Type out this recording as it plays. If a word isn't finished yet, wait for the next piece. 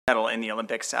medal in the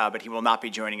Olympics, but he will not be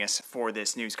joining us for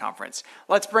this news conference.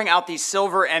 Let's bring out the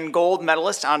silver and gold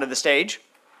medalists onto the stage.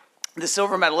 The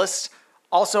silver medalist,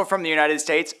 also from the United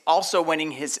States, also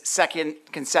winning his second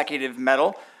consecutive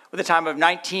medal with a time of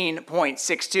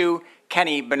 19.62,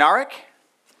 Kenneth BEDNAREK.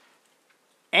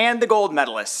 And the gold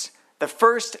medalist, the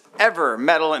first ever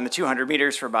medal in the 200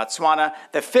 meters for Botswana,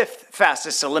 the fifth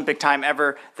fastest Olympic time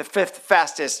ever, the fifth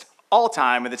fastest all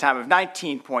time with a time of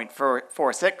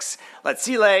 19.46,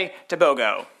 Letsile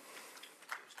TEBOGO.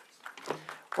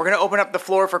 We're going to open up the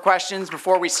floor for questions.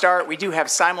 Before we start, we do have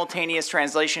simultaneous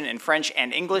translation in French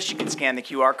and English. You can scan the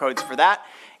QR codes for that.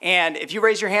 And if you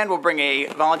raise your hand, we'll bring a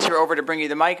volunteer over to bring you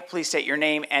the mic. Please state your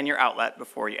name and your outlet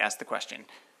before you ask the question.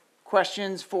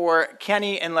 Questions for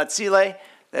Kenny and Letsile,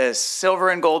 the silver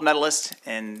and gold medalist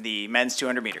in the men's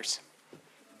 200 meters.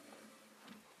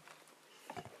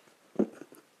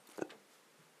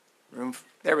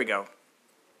 There we go.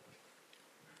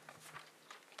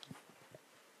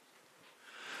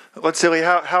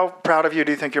 Letsile, how proud of you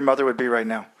do you think your mother would be right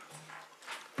now?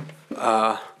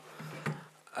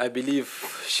 I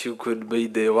believe she could be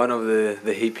one of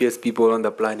the happiest people on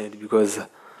the planet because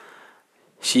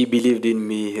she believed in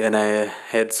me and I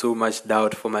had so much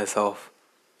doubt for myself.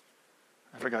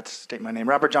 I forgot to state my name.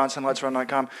 Robert Johnson,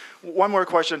 LetsRun.com. One more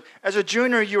question. As a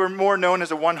junior, you were more known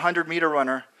as a 100-meter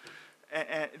runner.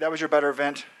 And that was your better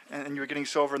event, and you were getting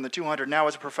silver in the 200. Now,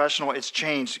 as a professional, it's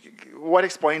changed. What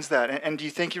explains that? And do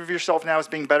you think of yourself now as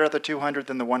being better at the 200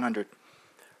 than the 100?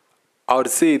 I would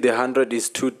say the 100 is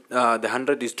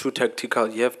too tactical.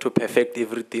 You have to perfect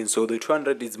everything. So the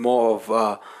 200 is more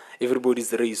of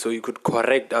everybody's race. So you could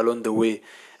correct along the way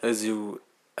as you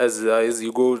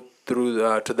go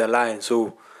through to the line.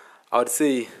 So I would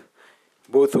say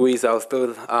both ways I'll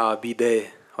still be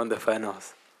there on the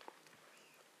finals.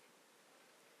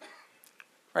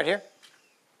 Right here.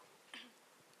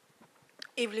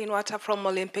 Evelyn Water from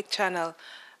Olympic Channel.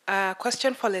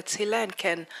 Question for Letsile and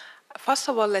Ken. First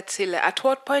of all, Letsile, at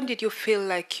what point did you feel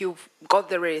like you've got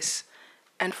the race?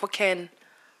 And for Ken,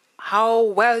 how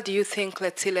well do you think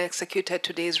Letsile executed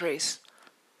today's race?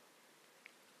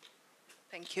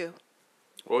 Thank you.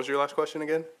 What was your last question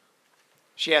again?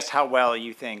 She asked how well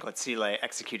you think Letsile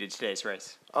executed today's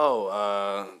race.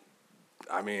 I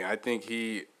mean, I think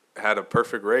he had a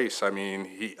perfect race. I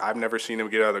mean, I've never seen him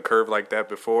get out of the curve like that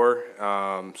before.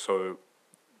 So,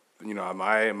 you know,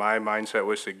 my mindset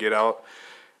was to get out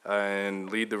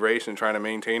and lead the race and trying to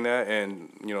maintain that.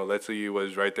 And, you know, Letsile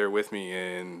was right there with me.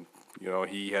 And, you know,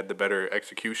 he had the better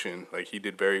execution. Like, he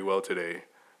did very well today.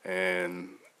 And,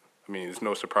 I mean, it's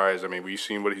no surprise. I mean, we've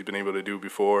seen what he's been able to do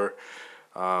before.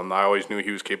 I always knew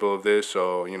he was capable of this.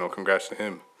 So, you know, congrats to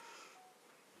him.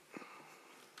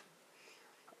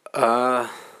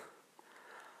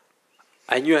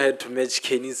 I knew I had to match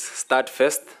Kenny's start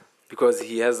first because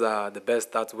he has the best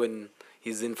starts when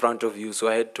he's in front of you. So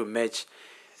I had to match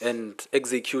and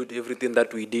execute everything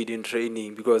that we did in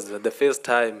training because the first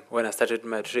time when I started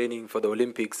my training for the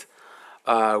Olympics,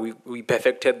 we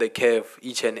perfected the curve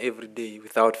each and every day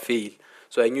without fail.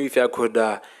 So I knew if I could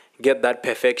get that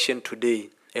perfection today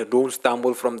and don't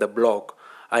stumble from the block,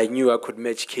 I knew I could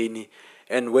match Kenny.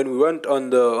 And when we went on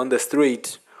the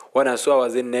straight, when I saw I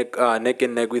was in neck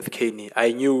and neck with Kenny,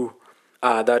 I knew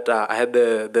that I had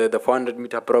the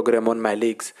 400-meter program on my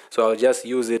legs, so I'll just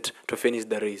use it to finish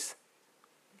the race.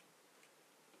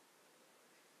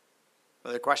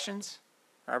 Other questions?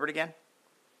 Robert again.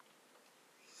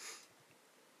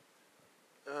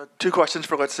 Two questions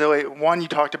for Letsile. One, you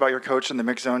talked about your coach in the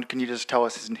mixed zone. Can you just tell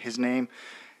us his name?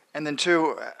 And then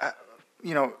two,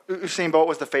 you know, Usain Bolt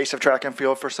was the face of track and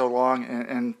field for so long,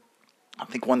 and I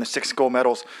think won the 6 gold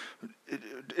medals.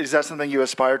 Is that something you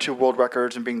aspire to, world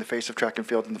records and being the face of track and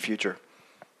field in the future?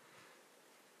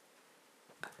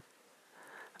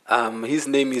 His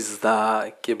name is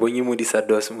Kebonyi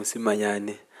Mudisados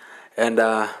Musimanyane. And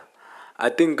I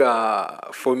think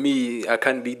for me, I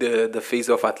can't be the face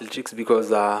of athletics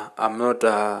because I'm not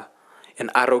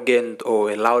an arrogant or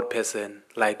a loud person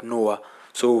like Noah.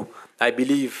 So I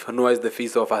believe Noah is the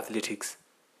face of athletics.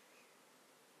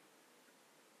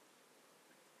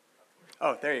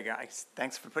 Oh, there you go.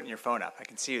 Thanks for putting your phone up. I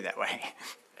can see you that way.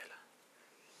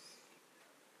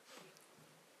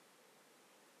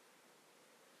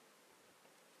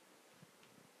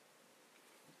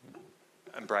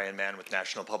 I'm Brian Mann with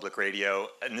National Public Radio,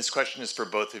 and this question is for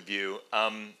both of you.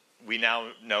 We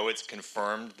now know it's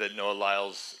confirmed that Noah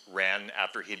Lyles ran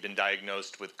after he'd been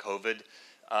diagnosed with COVID.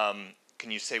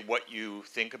 Can you say what you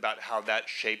think about how that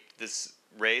shaped this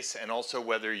race, and also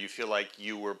whether you feel like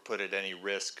you were put at any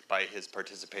risk by his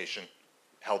participation,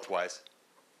 health-wise?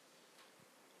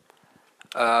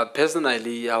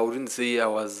 Personally, I wouldn't say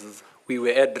we were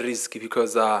at risk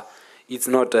because it's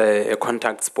not a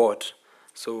contact sport.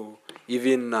 So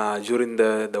even during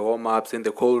the warm-ups in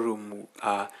the cold room,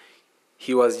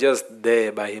 he was just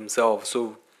there by himself.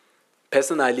 So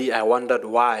personally, I wondered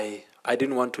why. I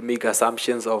didn't want to make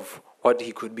assumptions of what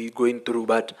he could be going through,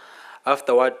 but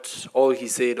after what all he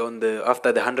said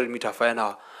after the 100-meter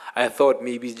final, I thought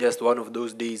maybe it's just one of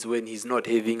those days when he's not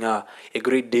having a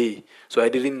great day. So I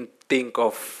didn't think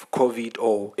of COVID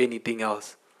or anything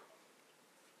else.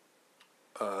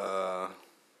 I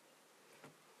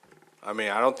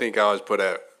mean, I don't think I was put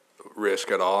at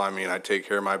risk at all. I mean, I take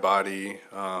care of my body.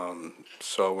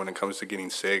 So when it comes to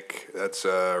getting sick, that's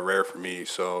rare for me.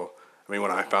 So, I mean,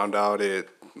 when I found out, it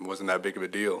wasn't that big of a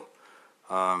deal.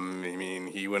 I mean,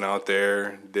 he went out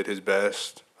there, did his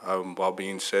best while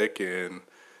being sick, and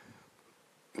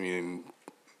I mean,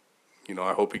 you know,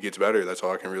 I hope he gets better. That's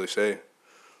all I can really say.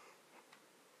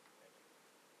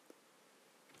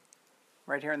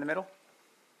 Right here in the middle.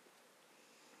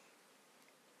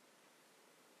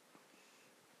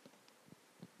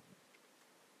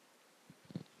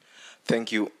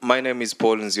 Thank you. My name is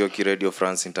Paul Nzioki, Radio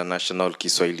France International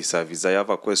Kiswahili Service. I have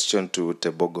a question to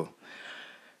Tebogo.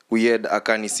 We had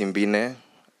Akani Simbine,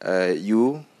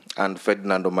 you, and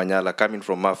Ferdinando Manyala coming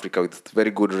from Africa with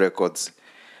very good records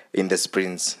in the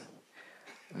sprints.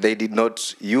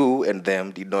 You and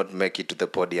them did not make it to the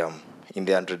podium in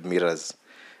the 100 meters.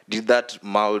 Did that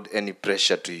mold any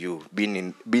pressure to you,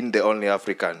 being the only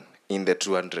African in the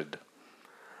 200?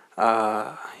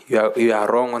 You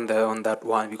are wrong on that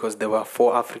one because there were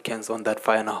 4 Africans on that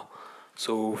final.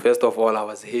 So first of all, I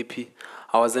was happy.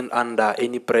 I wasn't under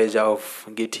any pressure of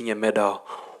getting a medal.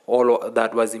 All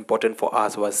that was important for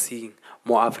us was seeing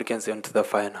more Africans into the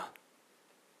final.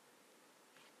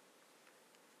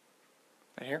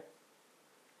 Right here.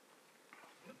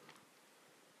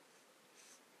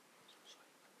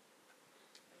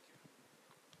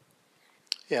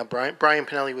 Yeah, Brian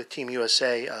Pinelli with Team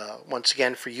USA. Once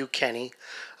again, for you, Kenny.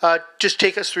 Just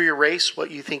take us through your race, what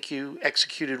you think you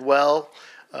executed well,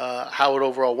 how it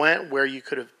overall went, where you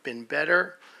could have been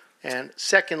better, and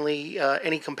secondly,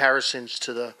 any comparisons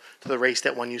to the race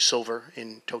that won you silver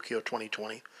in Tokyo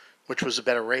 2020, which was a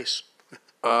better race.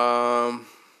 I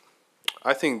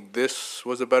think this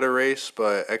was a better race,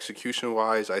 but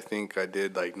execution-wise, I think I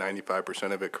did like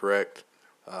 95% of it correct.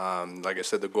 Like I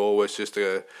said, the goal was just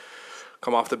to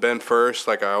come off the bend first,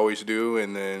 like I always do,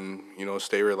 and then, you know,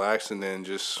 stay relaxed and then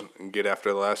just get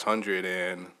after the last 100.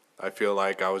 And I feel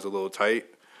like I was a little tight.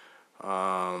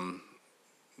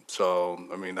 So,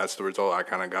 I mean, that's the result I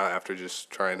kind of got after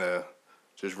just trying to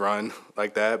just run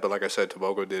like that. But like I said,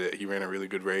 Tebogo did it. He ran a really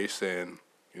good race, and,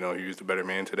 you know, he was the better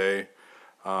man today.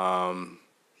 I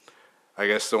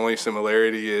guess the only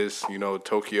similarity is, you know,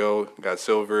 Tokyo got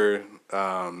silver,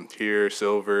 here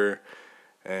silver,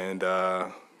 and,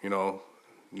 you know,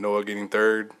 Noah getting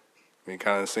third. I mean,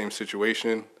 kind of the same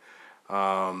situation.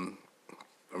 I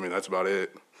mean, that's about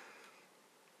it.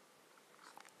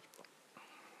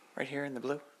 Right here in the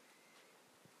blue.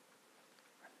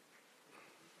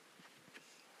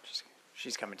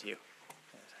 She's coming to you.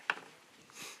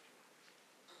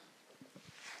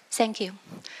 Thank you.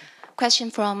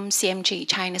 Question from CMG,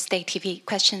 China State TV.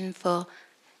 Question for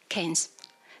Keynes.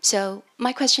 So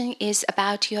my question is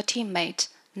about your teammate,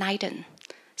 Naiden.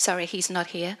 Sorry, he's not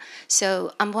here.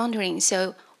 So I'm wondering,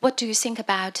 so what do you think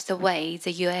about the way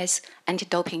the US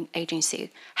anti-doping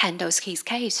agency handles his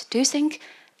case? Do you think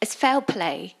it's fair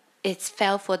play? It's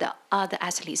fair for the other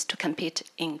athletes to compete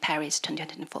in Paris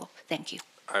 2024? Thank you.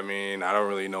 I mean, I don't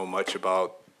really know much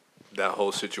about that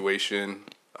whole situation.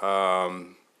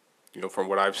 You know, from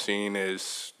what I've seen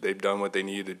is they've done what they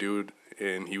needed to do,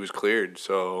 and he was cleared.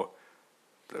 So,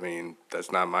 I mean,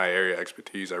 that's not my area of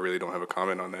expertise. I really don't have a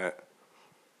comment on that.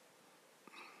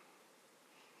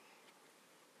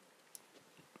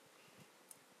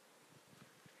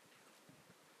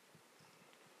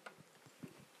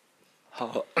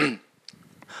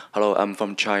 Hello, I'm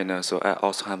from China, so I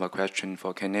also have a question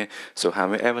for Kenny. So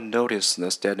have you ever noticed the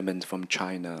statement from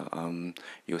China,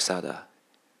 USADA?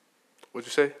 What'd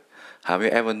you say? Have you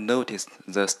ever noticed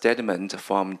the statement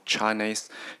from China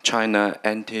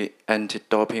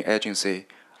anti-doping agency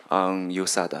on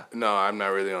USADA? No, I'm not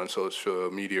really on social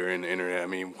media or in the internet. I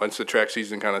mean, once the track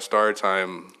season kind of starts,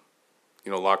 I'm,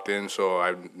 you know, locked in, so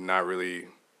I'm not really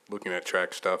looking at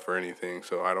track stuff or anything,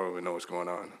 so I don't even know what's going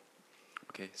on.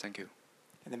 Okay, thank you.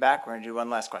 In the back, we're going to do one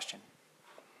last question.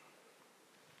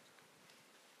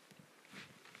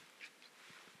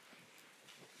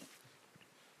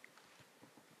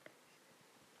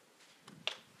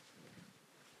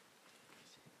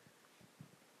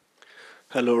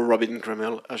 Hello, Robin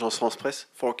Gramel, Agence France Presse.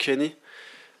 For Kenny,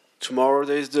 tomorrow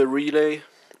there is the relay.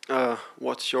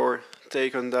 What's your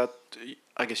take on that?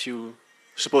 I guess you're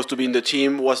supposed to be in the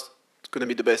team. What's going to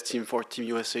be the best team for Team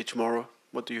USA tomorrow?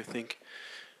 What do you think?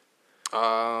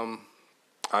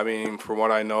 I mean, from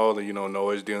what I know, that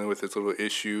Noah's dealing with this little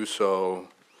issue, so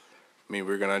I mean,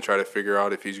 we're gonna try to figure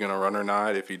out if he's gonna run or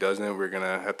not. If he doesn't, we're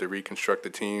gonna have to reconstruct the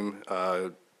team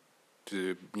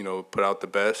to put out the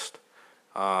best.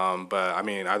 But I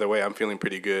mean, either way, I'm feeling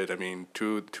pretty good. I mean,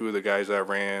 two of the guys that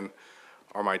ran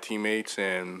are my teammates,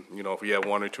 and if we have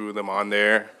one or two of them on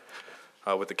there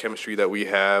with the chemistry that we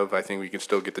have, I think we can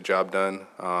still get the job done.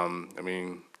 I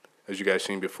mean, as you guys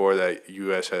seen before, that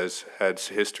U.S. has had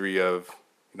history of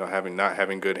not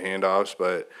having good handoffs,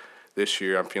 but this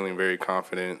year I'm feeling very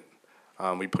confident.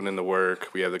 We put in the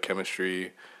work, we have the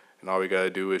chemistry, and all we got to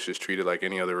do is just treat it like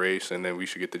any other race, and then we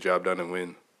should get the job done and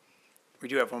win. We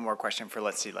do have one more question for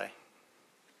Letsile.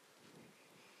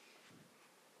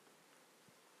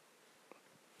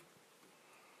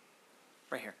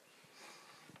 Right here.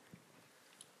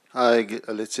 Hi,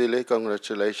 Letsile,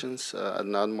 congratulations.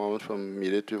 Adnan Mohammed from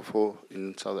Media 24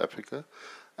 in South Africa.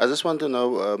 I just want to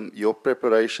know your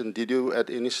preparation. Did you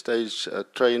at any stage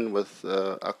train with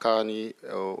Akani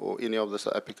or any of the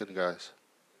South African guys?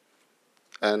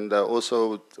 And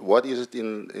also, what is it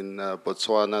in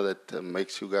Botswana that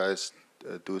makes you guys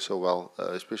do so well,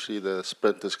 especially the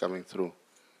sprinters coming through?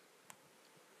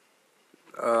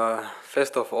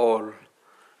 First of all,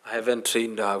 I haven't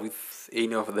trained with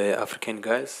any of the African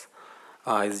guys.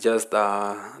 It's just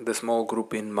the small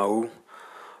group in Mau.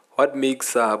 What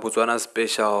makes Botswana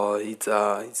special, it's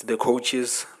the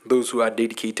coaches, those who are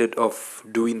dedicated of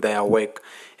doing their work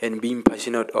and being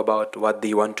passionate about what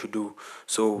they want to do.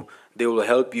 So they will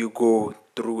help you go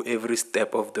through every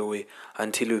step of the way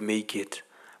until you make it.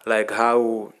 Like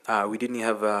how we didn't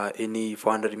have any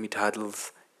 400-meter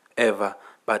hurdles ever,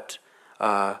 but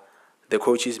the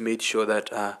coaches made sure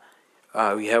that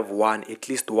we have at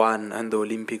least one in the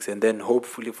Olympics, and then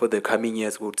hopefully for the coming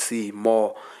years we'll see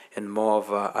more and more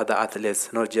of other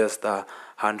athletes, not just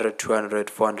 100, 200,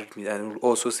 400 meters, and we'll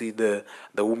also see the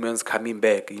women's coming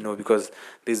back, because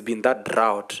there's been that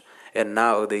drought, and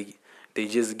now they're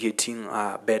just getting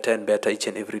better and better each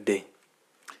and every day.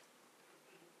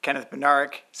 Kenneth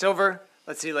BEDNAREK, silver.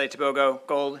 Letsile TEBOGO,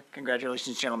 gold.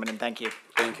 Congratulations, gentlemen, and thank you.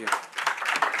 Thank you.